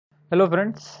Hello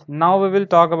friends, now we will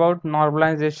talk about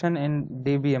normalization in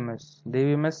DBMS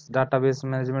database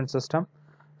management system.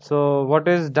 So what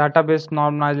is database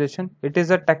normalization? It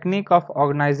is a technique of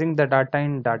organizing the data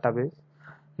in database.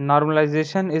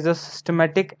 Normalization is a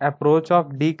systematic approach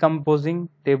of decomposing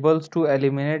tables to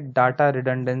eliminate data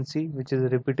redundancy, which is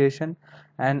repetition,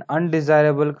 and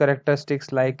undesirable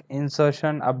characteristics like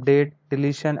insertion, update,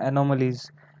 deletion, anomalies.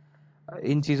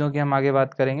 इन चीज़ों की हम आगे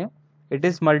बात करेंगे. It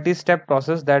is multi-step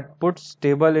process that puts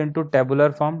table into tabular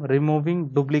form, removing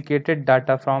duplicated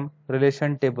data from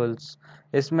relation tables.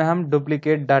 इसमें हम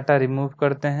duplicate data remove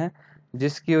करते हैं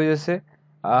जिसकी वजह से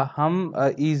हम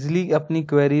easily अपनी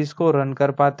queries को run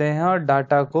कर पाते हैं और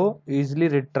data को easily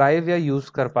retrieve या use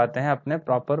कर पाते हैं अपने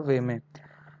proper way में.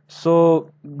 So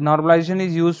normalization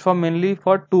is used for mainly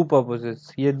for two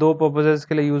purposes. ये दो purposes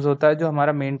के लिए use होता है जो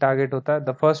हमारा main target होता है.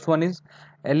 The first one is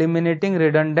eliminating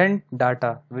redundant data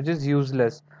which is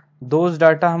useless. Those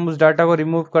data हम उस data को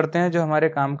remove करते हैं जो हमारे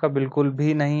काम का बिल्कुल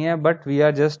भी नहीं है, but we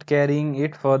are just carrying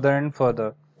it further and further.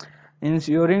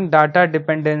 Ensuring data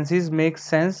dependencies make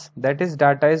sense, that is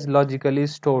data is logically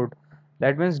stored.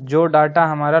 That means जो data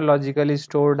हमारा logically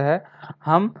stored है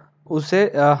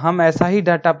हम ऐसा ही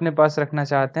डाटा अपने पास रखना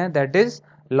चाहते हैं that is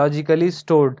logically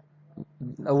stored.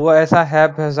 वो ऐसा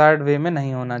हैज़ार्ड वे में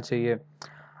नहीं होना चाहिए.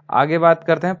 आगे बात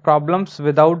करते हैं problems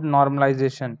without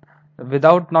normalisation.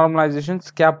 Without normalisation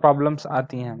क्या प्रॉब्लम्स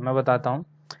आती हैं मैं बताता हूँ.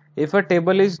 If a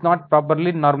table is not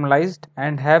properly normalized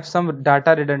and have some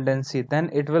data redundancy, then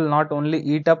it will not only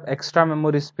eat up extra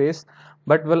memory space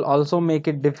but will also make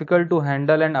it difficult to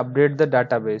handle and update the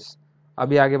database.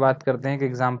 अभी आगे बात करते हैं एक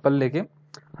example लेके.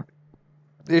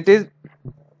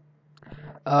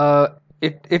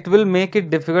 It will make it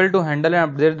difficult to handle and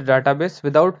update the database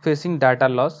without facing data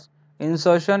loss.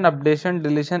 Insertion, updation,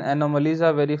 deletion anomalies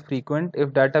are very frequent if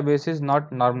database is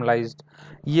not normalized.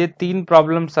 ये तीन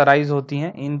problems arise होती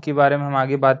हैं, इनके बारे में हम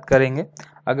आगे बात करेंगे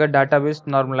अगर डाटाबेस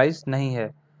नॉर्मलाइज नहीं है.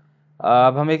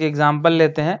 अब हम एक एग्जांपल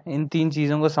लेते हैं इन तीन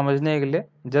चीज़ों को समझने के लिए.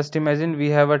 Just imagine we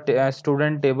have a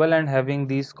student table and having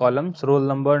these columns roll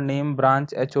number, name,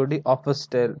 branch, HOD, office,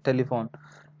 telephone,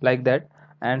 like that.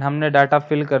 And हमने डाटा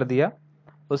फिल कर दिया.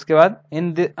 उसके बाद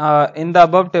in the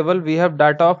above table we have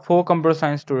data of 4 computer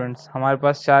science students. हमारे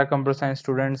पास 4 computer science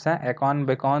students हैं. एकॉन,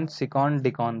 Bacon, सिकॉन,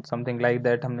 Dickon, something like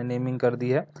that हमने naming कर दी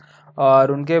है.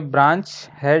 और उनके ब्रांच,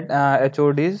 हेड,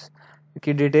 एचओडीज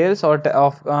की डिटेल्स और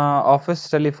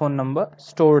ऑफिस टेलीफोन नंबर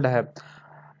स्टोर्ड है.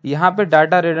 यहाँ पे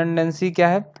डाटा रिडंडेंसी क्या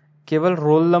है? केवल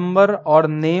रोल नंबर और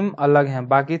नेम अलग हैं,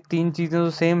 बाकी तीन चीज़ें तो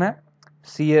सेम है.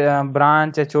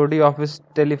 Branch, HOD, office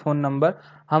telephone number,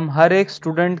 हम हर एक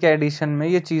स्टूडेंट के एडिशन में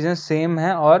ये चीज़ें सेम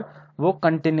हैं और वो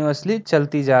कंटिन्यूसली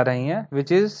चलती जा रही हैं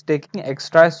which is taking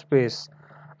extra space.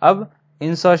 अब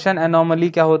इंसर्शन एनोमली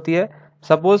क्या होती है?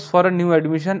 Suppose for a new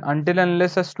admission, until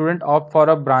unless a student opt for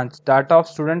a branch, data of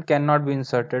student cannot be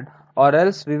inserted, or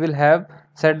else we will have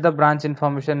set the branch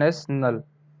information as null.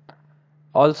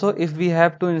 Also, if we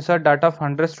have to insert data of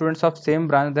 100 students of same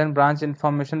branch, then branch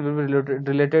information will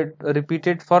be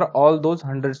repeated for all those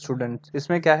 100 students.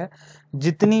 इसमें क्या है?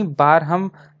 जितनी बार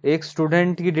हम एक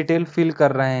student की detail fill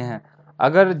कर रहे हैं,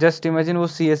 अगर जस्ट इमेजिन वो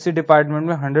CSC डिपार्टमेंट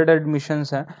में 100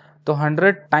 एडमिशन्स हैं, तो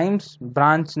 100 times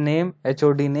branch name,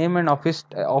 HOD name and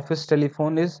office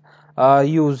telephone is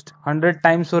used. 100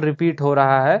 times वो रिपीट हो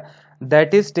रहा है.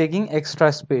 That is taking extra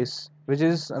space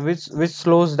which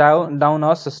slows down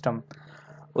our system.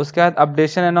 उसके बाद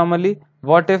updation anomaly.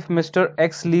 What if mister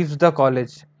x leaves the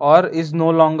college और is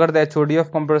no longer the HOD of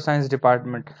computer science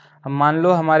department. हम मान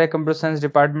लो हमारे कंप्यूटर साइंस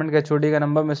डिपार्टमेंट के HOD का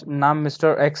नाम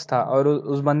mister x था और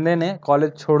उस बंदे ने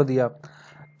कॉलेज छोड़ दिया.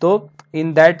 तो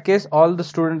in that case all the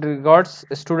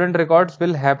student records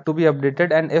will have to be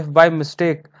updated, and if by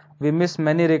mistake we miss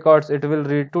many records it will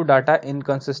lead to data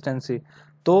inconsistency.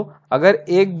 तो अगर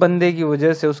एक बंदे की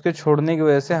वजह से, उसके छोड़ने की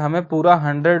वजह से हमें पूरा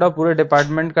 100 और पूरे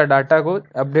डिपार्टमेंट का डाटा को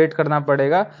अपडेट करना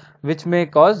पड़ेगा विच में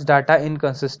कॉज डाटा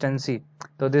इनकंसिस्टेंसी.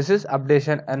 तो दिस इज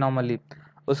अपडेशन एनोमली.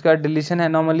 उसका डिलीशन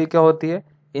एनोमली क्या होती है?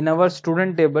 In our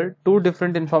student table, two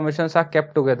different informations are kept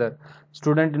together: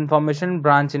 student information,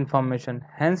 branch information.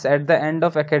 Hence, at the end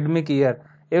of academic year,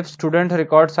 if student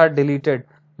records are deleted,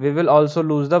 we will also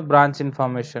lose the branch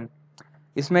information.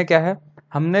 इसमें क्या है?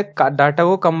 हमने data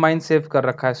को combine save कर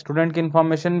रखा है. Student की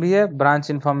information भी है, ब्रांच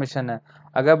इन्फॉर्मेशन है.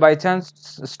 अगर बाई चांस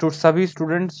सभी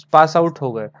स्टूडेंट्स पास आउट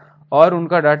हो गए और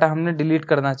उनका डाटा हमने डिलीट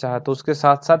करना चाहा, तो उसके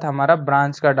साथ साथ हमारा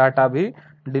ब्रांच का डाटा भी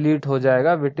डिलीट हो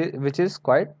जाएगा विच इज़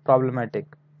क्वाइट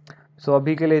प्रॉब्लमेटिक. सो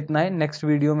अभी के लिए इतना ही. नेक्स्ट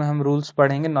वीडियो में हम रूल्स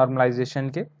पढ़ेंगे नॉर्मलाइजेशन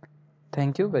के.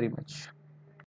 Thank you very much.